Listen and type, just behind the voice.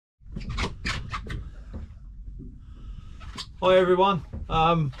Hi everyone,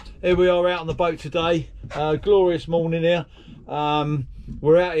 here we are out on the boat today. Glorious morning here.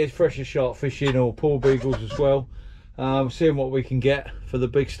 We're out here Thresher shark fishing, or Porbeagles as well. Seeing what we can get for the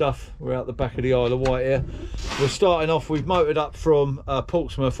big stuff. We're out the back of the Isle of Wight here. We're starting off, we've motored up from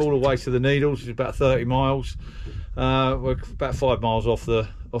Portsmouth all the way to the Needles. It's about 30 miles. We're about 5 miles off the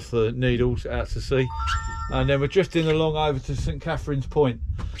Needles out to sea, and then we're drifting along over to St Catherine's Point,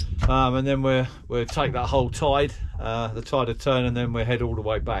 and then we'll take that whole tide, the tide will turn, and then we'll head all the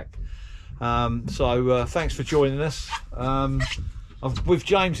way back. So thanks for joining us. I'm with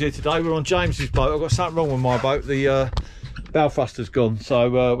James here today. We're on James's boat. I've got something wrong with my boat. The bow thruster's gone,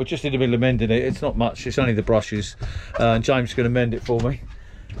 so we're just in the middle of mending it. It's not much, it's only the brushes, and James is going to mend it for me.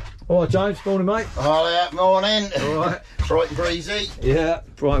 All right, James, morning, mate. Hi there, morning. All right. Bright and breezy. Yeah,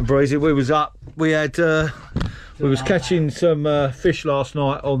 bright and breezy. We was up. We had we was catching some fish last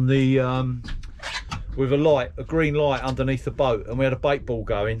night on the with a green light underneath the boat, and we had a bait ball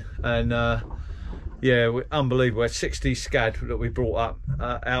going, and yeah, unbelievable. We had 60 scad that we brought up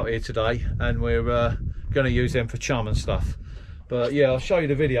out here today, and we're going to use them for chum and stuff. But yeah, I'll show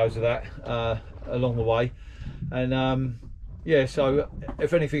you the videos of that along the way, and yeah, so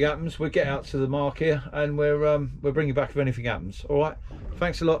if anything happens, we'll get out to the mark here, and we'll bring you back if anything happens. All right,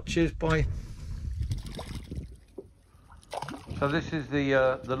 thanks a lot. Cheers, bye. So this is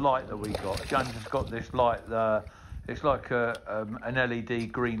the light that we got. James has got this light. It's like an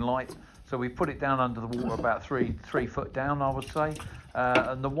LED green light. So we put it down under the water about three foot down, I would say.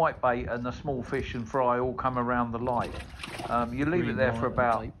 And the white bait and the small fish and fry all come around the light. You leave it there for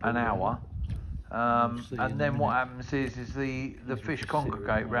about an hour. And then what happens is the fish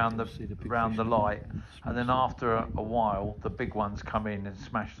congregate round the light, and then after a while the big ones come in and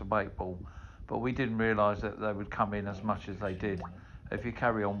smash the bait ball. But we didn't realise that they would come in as much as they did. If you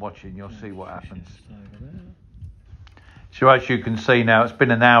carry on watching, you'll see what happens. So as you can see now, it's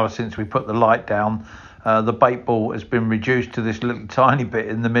been an hour since we put the light down. The bait ball has been reduced to this little tiny bit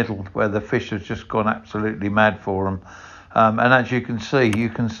in the middle where the fish has just gone absolutely mad for them. And as you can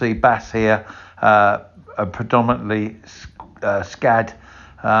see bass here, are predominantly scad,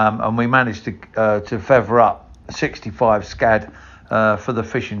 and we managed to feather up 65 scad for the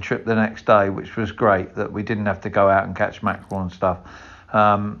fishing trip the next day, which was great, that we didn't have to go out and catch mackerel and stuff.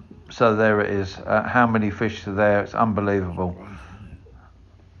 So there it is. How many fish are there? It's unbelievable.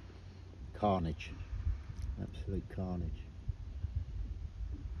 Carnage. Absolute carnage.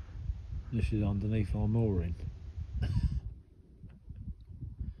 This is underneath our mooring.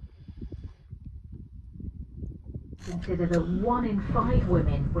 Consider that 1 in 5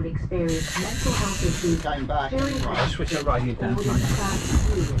 women will experience mental health issues Came back. during Right, switch that radio down. within the first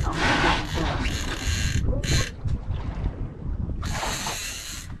year of the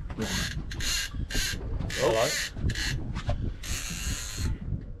Hello.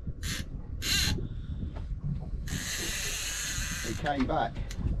 He came back.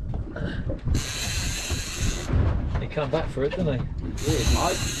 He come back for it, didn't he? Weird,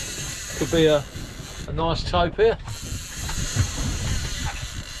 mate. Could be a nice tope here.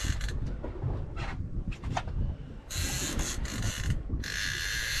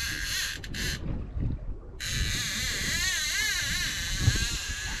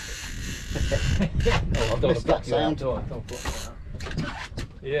 Oh, I've missed that sound.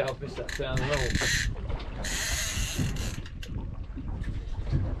 Yeah, I've missed that sound as well.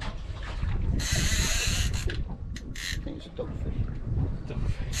 I think it's a dogfish.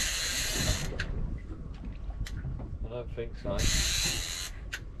 I don't think so.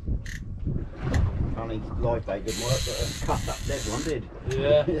 Funny live bait didn't work, but a cut that dead one did.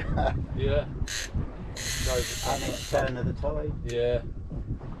 Yeah. Yeah. Yeah. And it's turn of the tide. Yeah.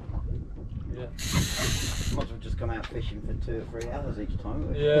 Yeah. Might as well just gone out fishing for 2 or 3 hours each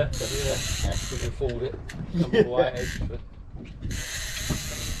time. Yeah. Yeah. We can afford it. Come all the way edge.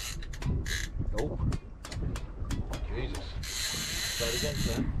 Oh. Jesus. Say it again,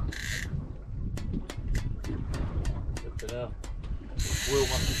 sir. Flipping out. Will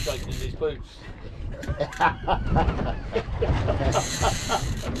must be shaking in his boots.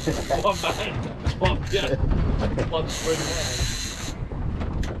 One man, one spring man.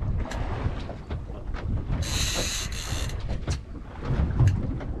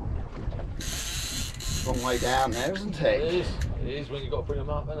 Wrong way down there, isn't it? It is when you've got to bring them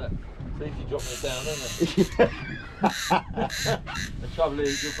up, isn't it? It's easy dropping it down, isn't it? The trouble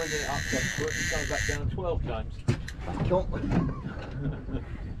is, you're bringing it up 10 foot and it's going back down 12, James.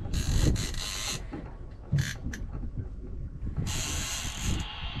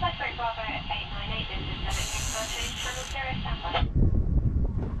 Blackbird Bravo 898, this is 7 standby.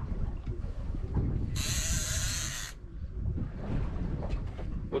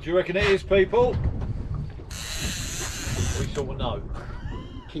 What do you reckon it is, people? We sort of know.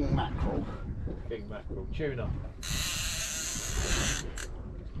 King mackerel. King mackerel. Tuna.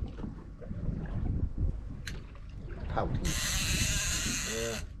 Pouting.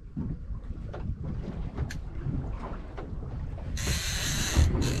 Yeah.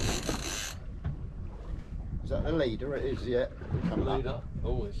 Is that the leader? It is, yeah. Come Leader.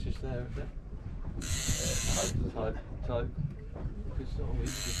 Oh, it's just there, isn't it? Tope. Good start of week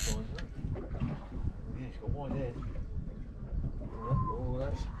this time, isn't it? Yeah, it's got wide head. Oh,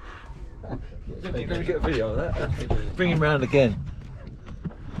 that's... Let me get a video of that. Bring him round again.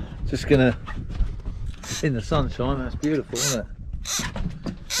 Just gonna... In the sunshine, that's beautiful, isn't it?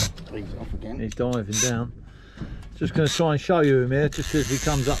 He's off again. He's diving down. Just gonna try and show you him here, just as he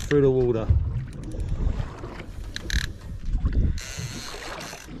comes up through the water.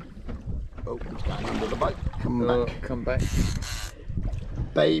 Oh, he's going under the boat. Come back. Come back.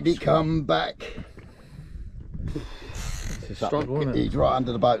 Baby, come back. It's a struggle, isn't it? He's right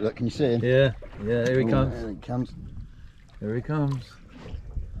under the boat, look, can you see him? Yeah, yeah, here he comes. There he comes. Here he comes.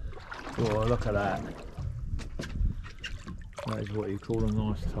 Oh, look at that. That is what you call a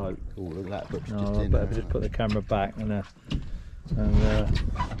nice tope. Oh, look at that. Looks No, just I in better there. just put the camera back because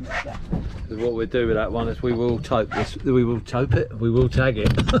what we'll do with that one is we will tope this. We will tope it. We will tag it.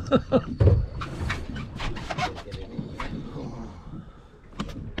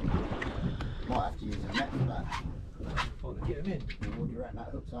 Might have to use a net for that. Oh, to get him in. What do you reckon? That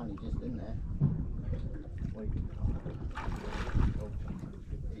hook's only just in there.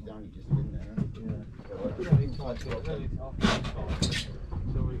 He's only just in there.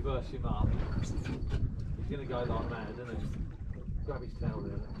 So reverse him up. He's going to go like mad, isn't he? Grab his tail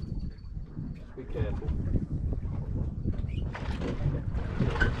there. Just be careful.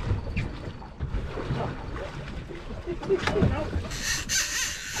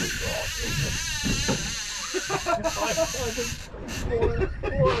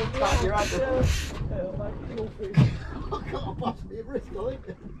 I can't bust me a wrist, I think.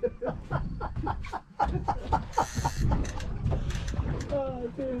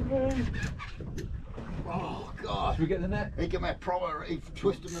 Oh, dear me. Oh, God. Should we get the net? He gave me a proper, he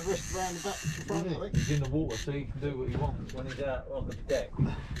twisted my wrist around the back to front, I think. He's in the water, so he can do what he wants when he's out on the deck. A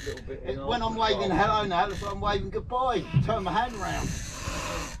little bit in When I'm waving hello now, it's like I'm waving goodbye. Turn my hand round.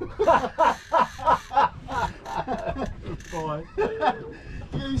 Fine.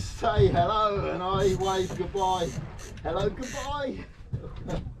 You say hello and I wave goodbye. Hello, goodbye.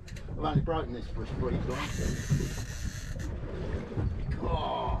 I've only broken this for 3 times.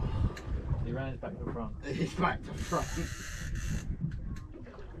 Oh, He ran his back to front. he's back to front.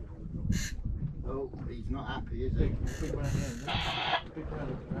 Oh, he's not happy, is he? Big round the end. Big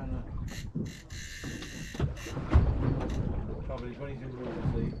round trouble is when he's in water,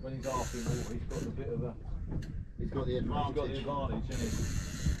 see, when he's half in water, he's got a bit of a... He's got the advantage. He's got the advantage, hasn't he?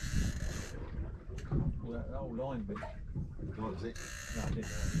 Well, that whole line bit. What is it? No,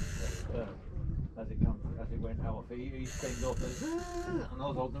 I didn't know. As it went out, he steamed off and I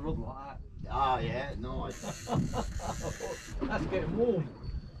was holding the rod like that. Ah, yeah, nice. That's getting warm.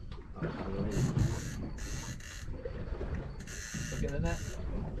 Look at the net.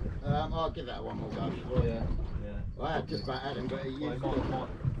 I'll give that one more go. Yeah. I had just about had him, but he Well, used might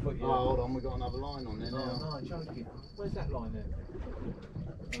it. put you. Oh, hold on, we've got another line on there now. No, joking. Where's that line then?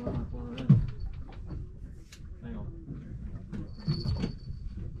 One of them. Hang on.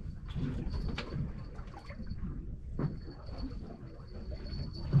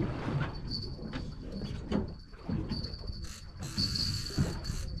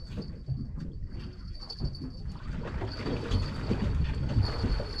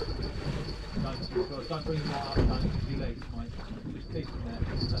 Don't bring him out, don't use your legs, mate. Just keep him there.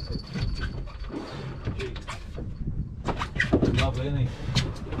 That's it. Jeez. Lovely, isn't he?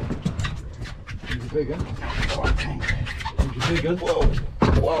 He's a big one. He's a big one. Whoa,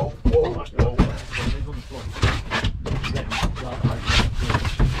 whoa, whoa, whoa. He's on the floor.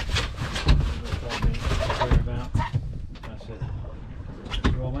 That's it.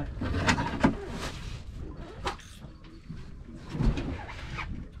 You all, mate?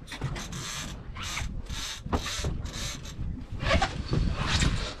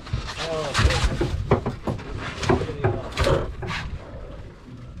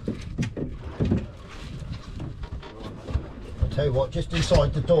 Tell you what, just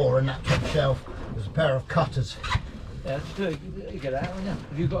inside the door in that top shelf, there's a pair of cutters. Yeah, just do it. You get out, haven't you?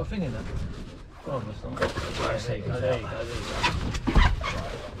 Have you got a thing in there? Oh, that's not. There you go, there you go, there you go.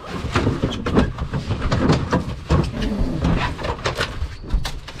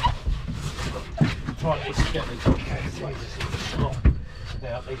 Try and get these.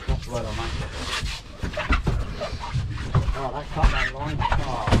 tagged out, these got well on, mate. Oh, that cut that line. Oh.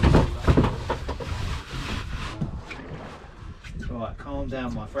 Right, calm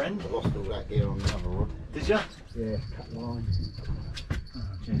down, my friend. I lost all that gear on the other rod. Did you? Yeah, cut the line. Oh,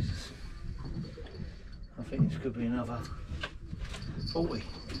 Jesus. I think this could be another 40.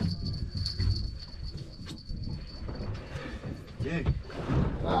 You?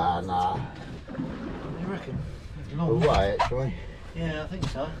 Nah. What do you reckon? All right, actually. Yeah, I think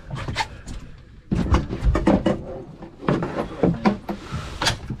so.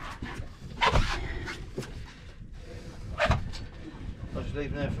 I'll just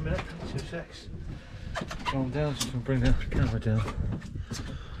leave him there for a minute, 2 secs. Calm down so I can bring the camera down.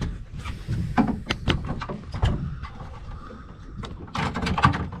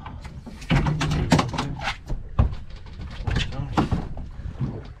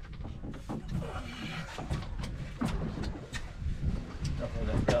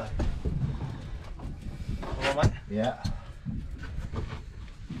 Yeah.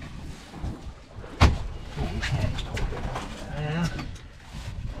 Yeah.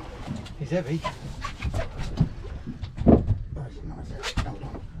 He's heavy. That's nice. Hold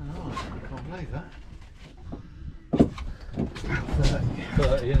on. Oh, I can't believe that. 30.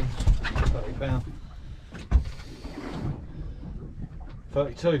 30 and 30 pound.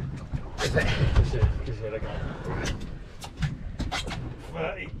 32. Is it? That's it. Gives it a go.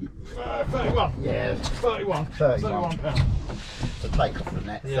 31. Yeah. 31. 31 pound. The take off the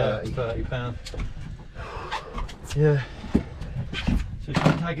net, Yeah, 30. 30 pound. Yeah. So should we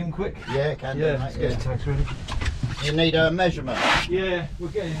tag him quick? Yeah, can do, Yeah, mate. let's get Yeah. the tags ready. You need a measurement. Yeah, we're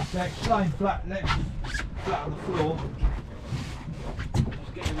getting the tags. Laying flat next, flat on the floor.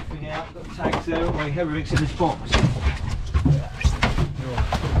 Just get everything out. Got the tags there, haven't we? Everything's in this box. Yeah,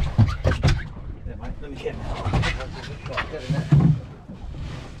 mate, let me get it. Right, get in there.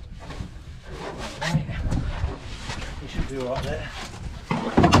 Right. You should be alright there.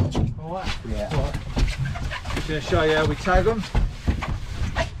 Alright? Yeah. Alright. Just going to show you how we tag them.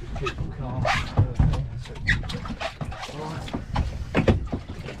 Keep them calm. Alright.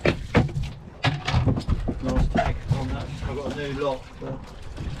 Nice tag on that. I've got a new lock. But...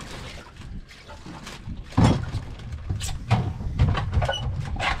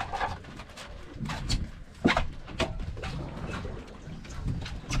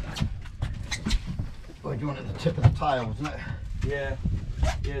 Well, you wanted the tip of the tail, wasn't it? Yeah,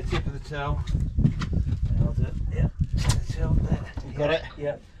 tip of the tail. I'll do it. Yeah, tip of the tail there. You got it?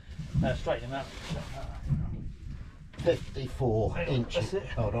 Yeah. Straighten him out. 54 inches. That's it.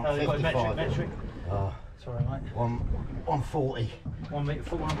 Hold on, Oh, you've got 55. metric. Oh, Sorry, mate. 140. 1 metre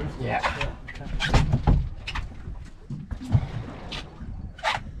 400. Yeah. Okay.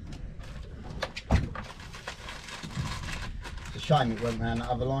 It's a shame it went round the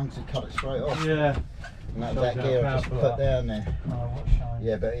other line because it cut it straight off. Yeah. And that, Shows that you gear how I just powerful put that. down there. Oh, what a shame.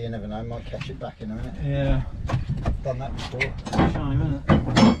 Yeah, but you never know, might catch it back in a minute. Yeah. Done that before. Shame, isn't it?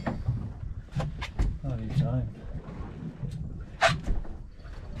 Bloody shame. Yeah,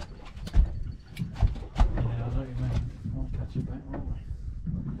 I know what you mean. Might catch it back, won't we?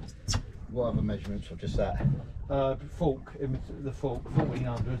 What other measurements or just that? Fork, in the fork,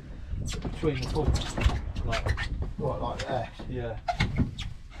 1400. Between the forks. Like, Right, like that. yeah.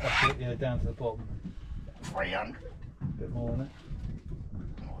 That's it, yeah, down to the bottom. 300. A bit more on it.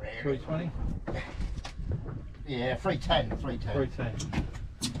 Not really. 320? Yeah, 310. 310. 310.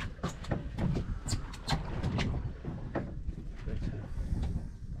 310.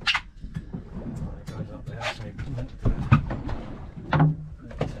 It goes up there, so you put it there.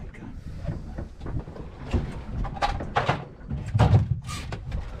 Let the tank go.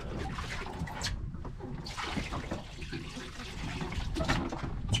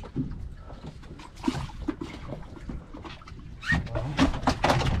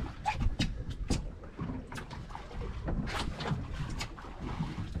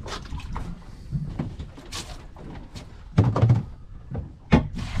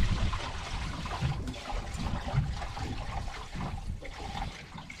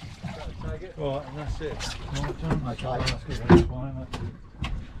 Right, and that's it. Right, done. Okay. Right, that's good. That's fine.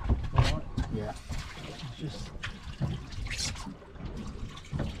 Alright, Yeah. just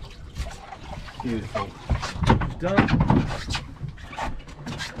Beautiful. done.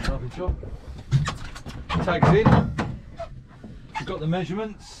 Lovely job. Tags in. We've got the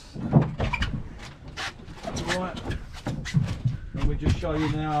measurements. Right. And we just show you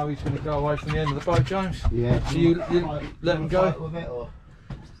now how he's going to go away from the end of the boat, James. Yeah. So you let him go. With it, or?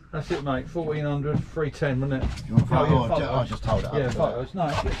 That's it, mate. 1400, 310, wasn't it? Do you want to Oh, yeah, photo? I'll just hold it up. Yeah, a bit. photos. No,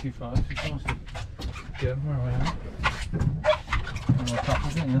 get a few photos. It's nice to get them. Where are we at? a couple,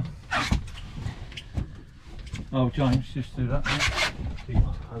 didn't you? Oh, James, just do that. Do you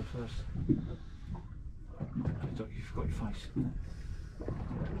want to go first? You've got your face.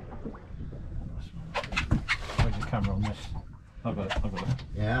 Where's the camera on this? I've got it.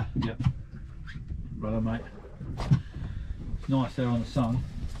 Yeah. Yep. Right, mate. It's nice there on the sun.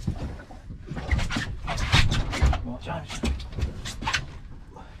 Right, James.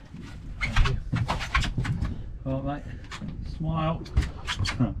 Thank you. Right, mate. Smile.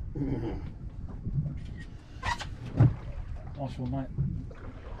 Nice one, mate.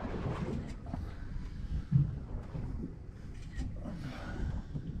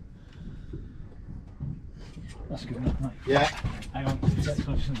 That's good enough, mate. Yeah. Hang on, I'm just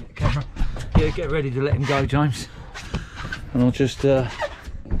going to get the camera. Yeah, get ready to let him go, James. And I'll just got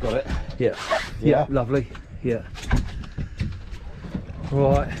it. Yeah. Yeah, lovely. Yeah.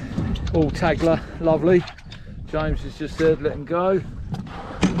 Right. All Tagler, lovely. James has just said let him go.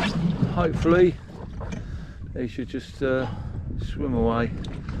 Hopefully he should just swim away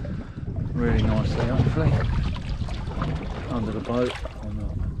really nicely, hopefully. Under the boat or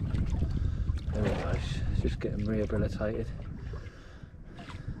not. There he goes. Just getting rehabilitated.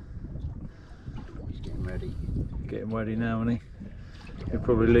 He's getting ready. Getting ready now, isn't he? He'll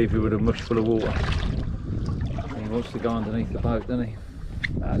probably leave you with a mush full of water. He wants to go underneath the boat, doesn't he?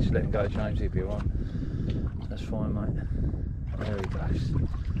 Ah, just let him go, James, he'll be alright. That's fine, mate. There he goes.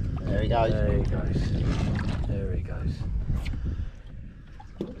 There he goes. There he goes. There he goes.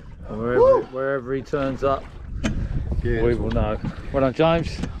 And wherever he turns up, Beautiful. we will know. Well done,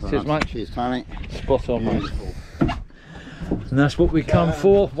 James. Cheers, mate. Cheers, Tony. Spot on, mate. Beautiful. And that's what we come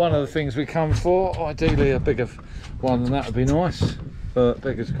for. One of the things we come for. Ideally a bigger one than that would be nice, but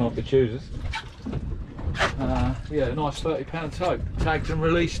beggars can't be choosers. Yeah, a nice £30 tote. Tagged and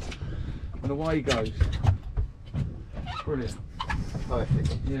released, and away he goes. Brilliant.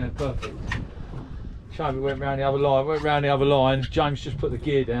 Perfect. Yeah, perfect. Shame it went round the other line. Went round the other line. James just put the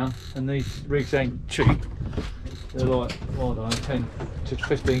gear down, and these rigs ain't cheap. They're like, well, I don't know, 10 to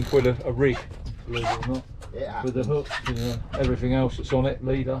 15 quid a rig, believe it or not. Yeah. With the hook, you know, everything else that's on it,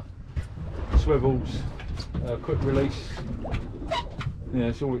 leader, swivels, quick release. Yeah,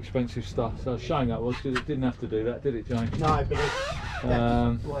 it's all expensive stuff. So shame that was, because it didn't have to do that, did it, James? No, but it's...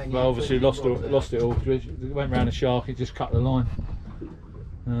 Well, obviously lost it all. It went round a shark. It just cut the line.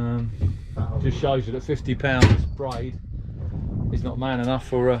 Just shows you that £50 braid is not man enough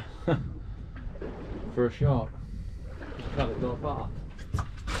for a for a shark. Just cut it like butter.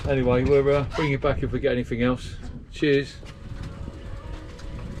 Anyway, we'll bring you back if we get anything else. Cheers.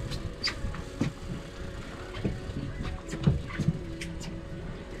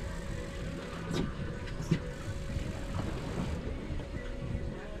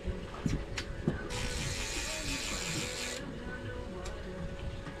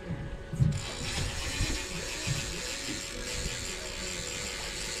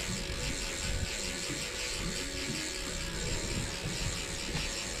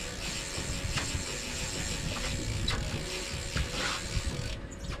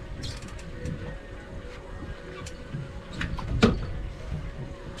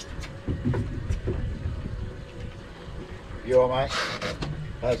 You alright, mate?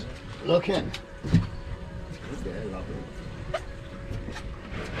 How's it looking? Yeah, lovely.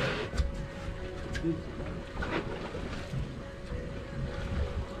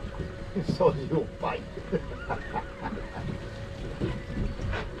 It's on your bait.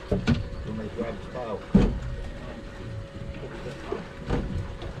 When they grab his tail.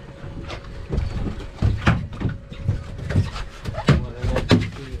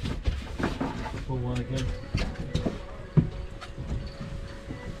 Pull one again.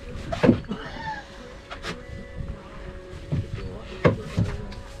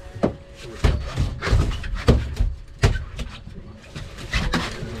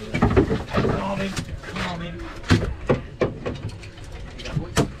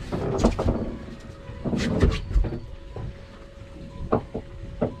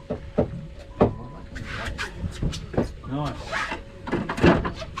 Nice.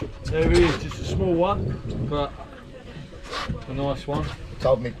 There he is, just a small one, but a nice one. He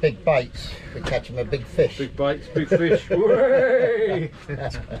told me big baits, we catch him a big fish. Big baits, big fish. Whee!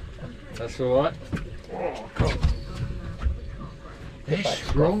 That's alright. Oh, God. They're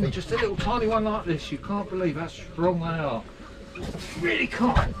strong, just a little tiny one like this. You can't believe how strong they are. You really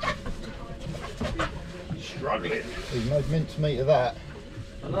can't. Struggling. There's no mincemeat of that.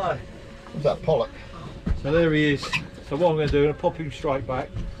 I know. What's that, pollock? So there he is. So what I'm going to do, I'm going to pop him straight back.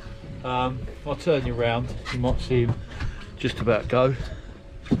 I'll turn you round. You might see him just about go.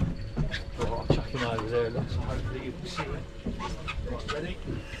 Right, I'll chuck him from over there. Look, so hopefully you can see it. Right, ready?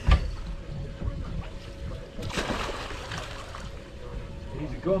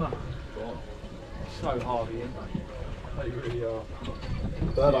 He's a goner. So hardy, isn't they? They really are.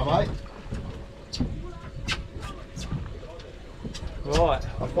 Bird on, mate. Right,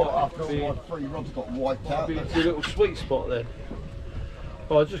 I thought after all my 3 rods got wiped out. Be into a little sweet spot then.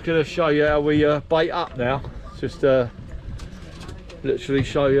 Well, I'm just going to show you how we bait up now. Just literally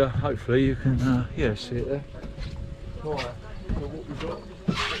show you. Hopefully you can yeah, see it there. Right. So what we got,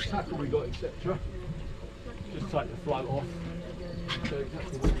 what tackle we got, etc. Just take the float off. Show you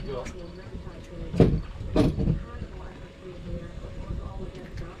exactly what we got.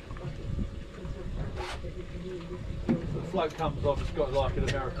 The float comes off, it's got like an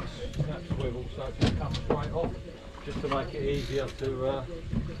American snap swivel, so it just comes straight off, just to make it easier to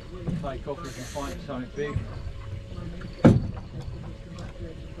take off if you find something big.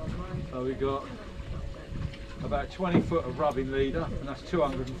 So we got about 20 foot of rubbing leader, and that's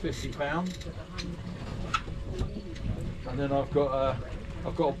 250 pounds. And then I've got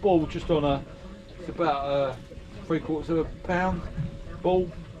a ball just on a, it's about 3/4 of a pound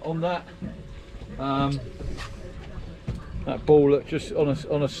ball on that. That ball just on a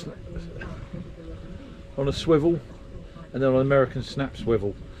swivel, and then on an American snap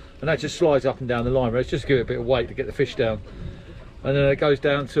swivel, and that just slides up and down the line. Right? It's just to give it a bit of weight to get the fish down, and then it goes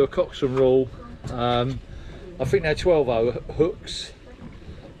down to a coxswain rule. I think they're 12-0 hooks,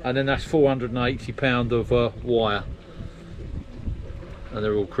 and then that's 480 pound of wire, and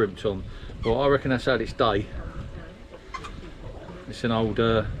they're all crimped on. Well, I reckon that's had its day. It's an old.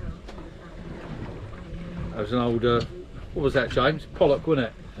 That was an old. What was that, James? Pollock, wasn't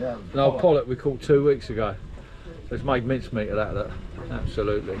it? Yeah, an old pollock we caught 2 weeks ago. It's made mincemeat of that. Look.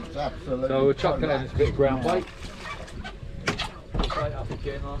 Absolutely. Absolutely. So we'll chuck that in as a bit of ground bait. Bait up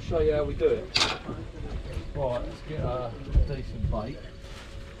again. I'll show you how we do it. Right, let's get a decent bait.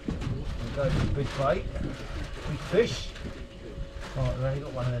 We'll go for the big bait. Big fish. Right, we only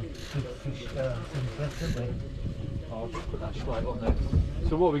got one of them big fish things left, haven't we? I'll just put that straight on there.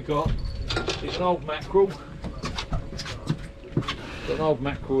 So what we got is an old mackerel. Got an old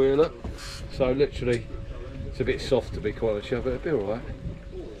mackerel here, look. So literally, it's a bit soft to be quite honest, but it'll be alright.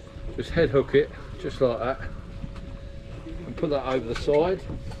 Just head hook it, just like that, and put that over the side.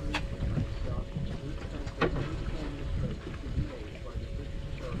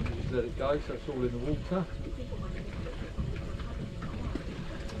 Just let it go, so it's all in the water.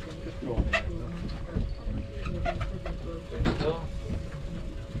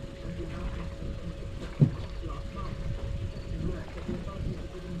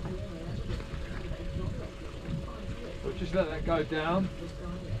 We'll just let that go down.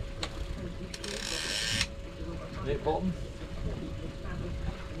 Hit bottom.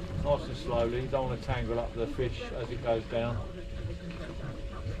 Nice and slowly. You don't want to tangle up the fish as it goes down.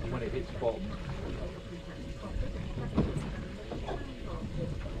 And when it hits bottom,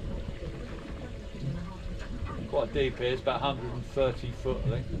 quite deep here, it's about 130 foot I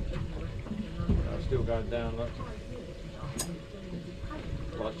think. Still going down, look.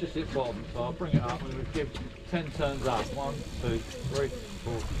 Well, it's just hit bottom, so I'll bring it up. I'm going to give 10 turns up. 1, 2, 3,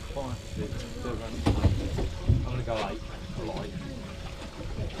 4, 5, 6, 7, 8. I'm going to go 8. A lot 8.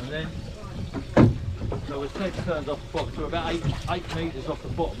 And then, so we'll take turns off the bottom, so about 8 metres off the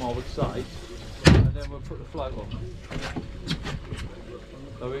bottom I would say. And then we'll put the float on.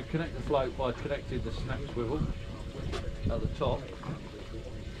 So we connect the float by connecting the snap swivel at the top.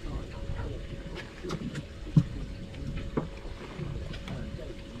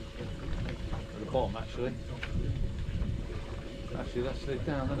 At the bottom actually. Actually that slid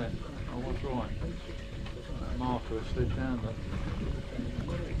down, didn't it? I was right. That marker has slid down there.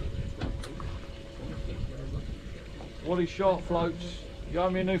 Wally Sharp floats. You owe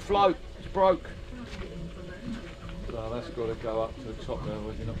me a new float. It's broke. So that's got to go up to the top there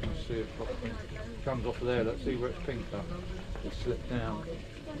where you're not going to see it properly. Comes off of there, let's see where it's pinked up. It's slipped down.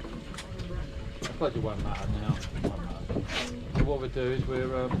 I suppose it won't matter now. It won't matter. So what we do is we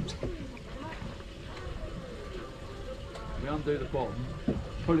undo the bottom,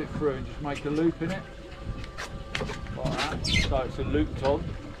 pull it through and just make a loop in it. Like that. So it's a looped on.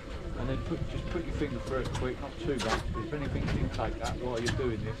 And then just put your finger through it quick, not too much, but if anything did take that while you're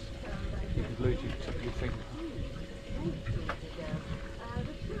doing this, you could lose your finger.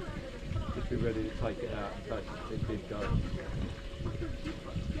 Just be ready to take it out in case it did go.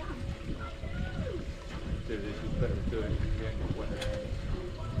 Do this, it's better to do it if you ain't got wet hands.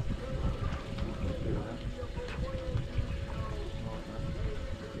 Do that. Like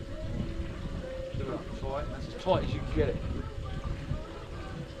that. Do it up tight, that's as tight as you can get it.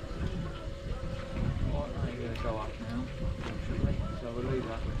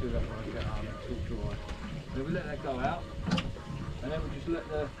 do that when I get home. It's all dry. Then we let that go out, and then we just let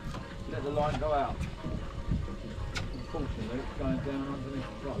the line go out. Unfortunately, it's going down underneath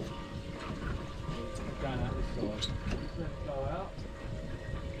the boat. It's going out this side. Just let it go out.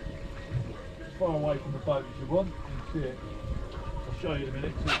 As far away from the boat as you want. You can see it. I'll show you in a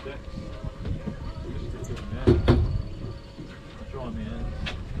minute. 2 seconds. Just stick it in there. Dry my hands.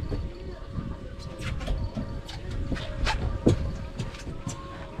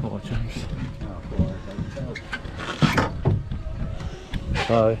 What James?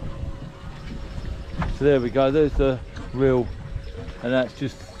 So there we go, there's the reel, and that's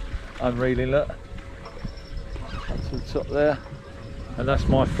just unreeling, look, to the top there, and that's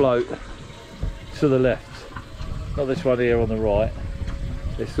my float to the left, not this one here on the right,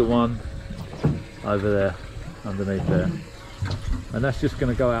 it's the one over there, underneath there, and that's just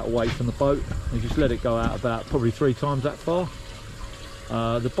going to go out away from the boat, and just let it go out about probably 3 times that far.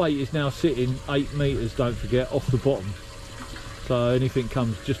 The bait is now sitting 8 metres, don't forget, off the bottom. So anything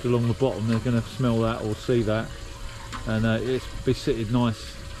comes just along the bottom, they're going to smell that or see that. And it's be sitting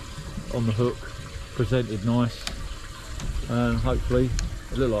nice on the hook, presented nice. And hopefully,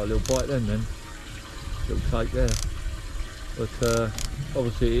 it look like a little bite then. Little take there. But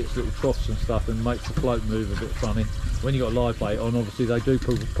obviously it's little troughs and stuff and makes the float move a bit funny. When you've got a live bait on, obviously they do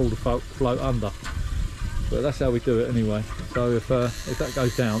pull the float under. But that's how we do it anyway. So if that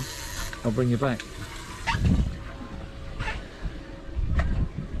goes down, I'll bring you back.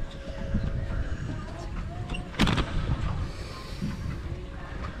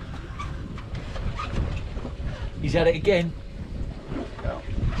 He's at it again. Well,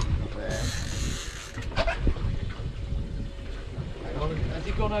 there. Hang on, has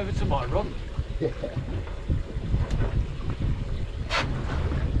he gone over to my rod? Yeah.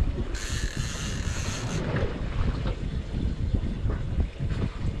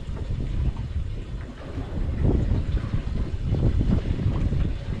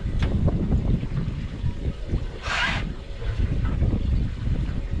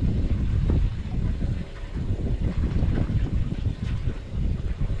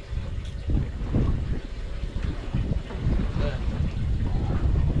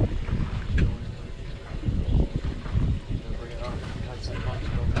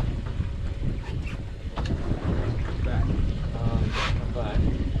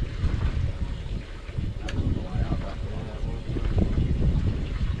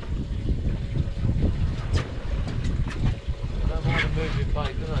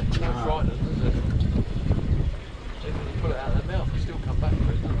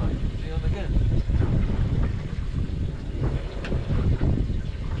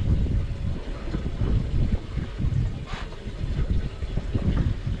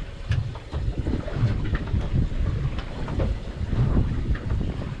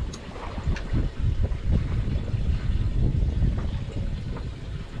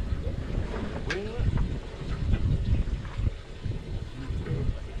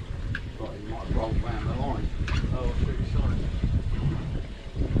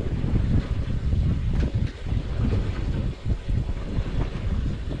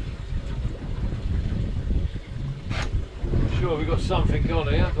 Sure, we've got something on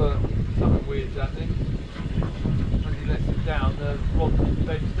here, but something weird's happening. When he lets it down, the rod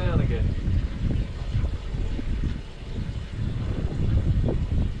bends down again.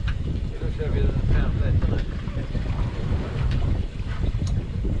 It looks heavier than a pound less, doesn't it?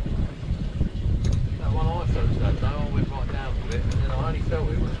 That one I felt that day, I went right down with it, and then I only felt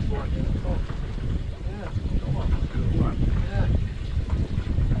it was right in the top. Yeah, come on. Good one. Yeah.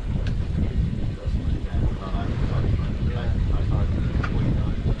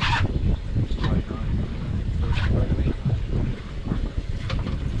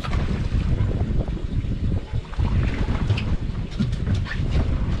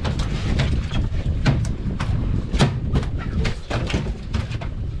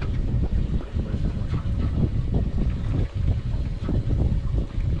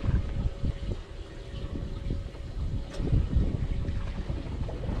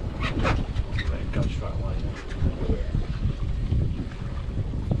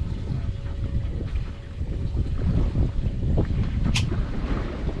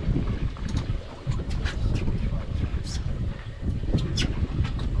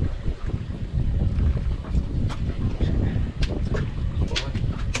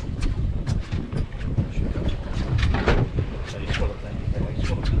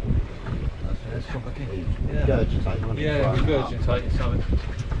 Yeah, regurgitating something.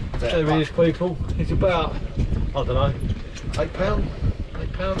 There he is, people. It's about, I don't know, £8.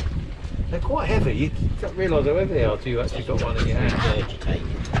 £8. They're quite heavy. You don't realise how heavy they are until you actually got one in your hand.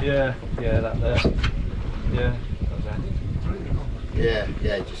 Yeah, that there. Yeah,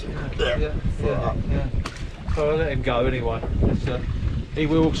 just yeah. So I'll let him go anyway. He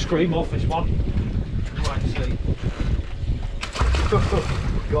will scream off this one. Right, see.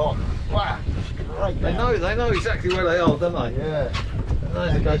 God, wow, right They know exactly where they are, don't they? Yeah. They know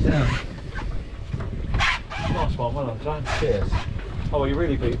as it goes down. Nice one, well done, James. Cheers. Oh, well, you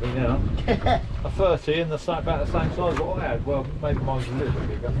really beat me now. A 30 and about the same size as what I had. Well, maybe mine's a little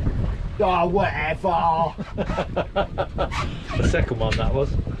bit bigger. Oh, whatever. The second one that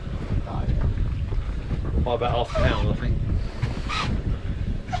was. By about half a pound, I think.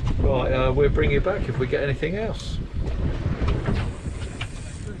 Right, we'll bring you back if we get anything else.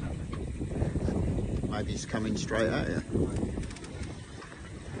 Maybe it's coming straight at you.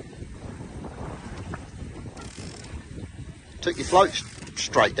 Took your float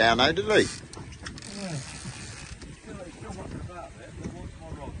straight down though, did he?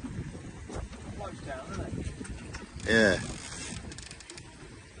 Yeah.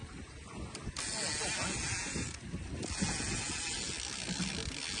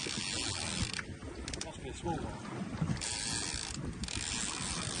 Must be a small one.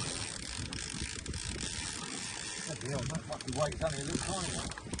 Bloody hell, that fucking weight's only a little tiny one.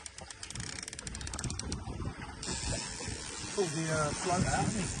 Pulled the float out,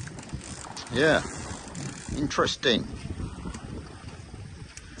 hasn't he? Yeah. Interesting.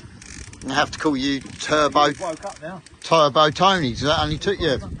 I have to call you Turbo He's woke up now. Tony, because that only took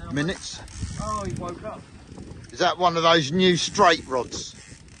you minutes. Oh, he woke up. Is that one of those new straight rods?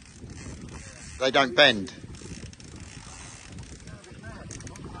 They don't bend.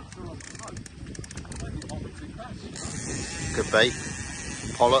 Could be.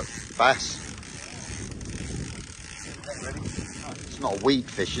 Pollock, bass. It's not a weed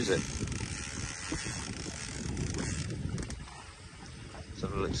fish, is it? Let's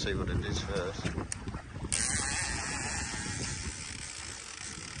have a look, see what it is first.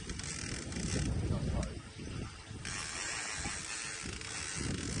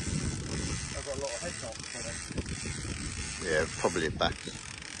 I've got a lot of head knots for them. Yeah, probably a bass.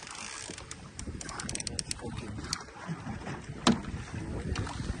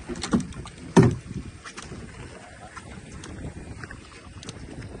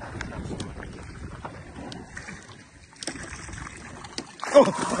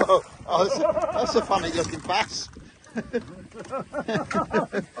 Oh, that's a funny looking bass.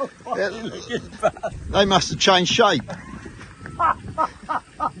 They must have changed shape.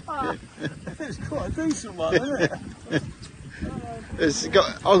 It's quite a decent one, isn't it?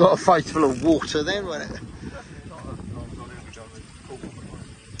 I've got a face full of water then, wasn't it?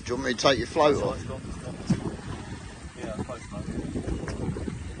 Do you want me to take your float off? Yeah, close enough.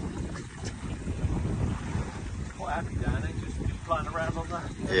 Quite happy down there, just playing around on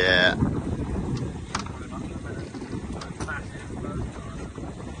that. Yeah.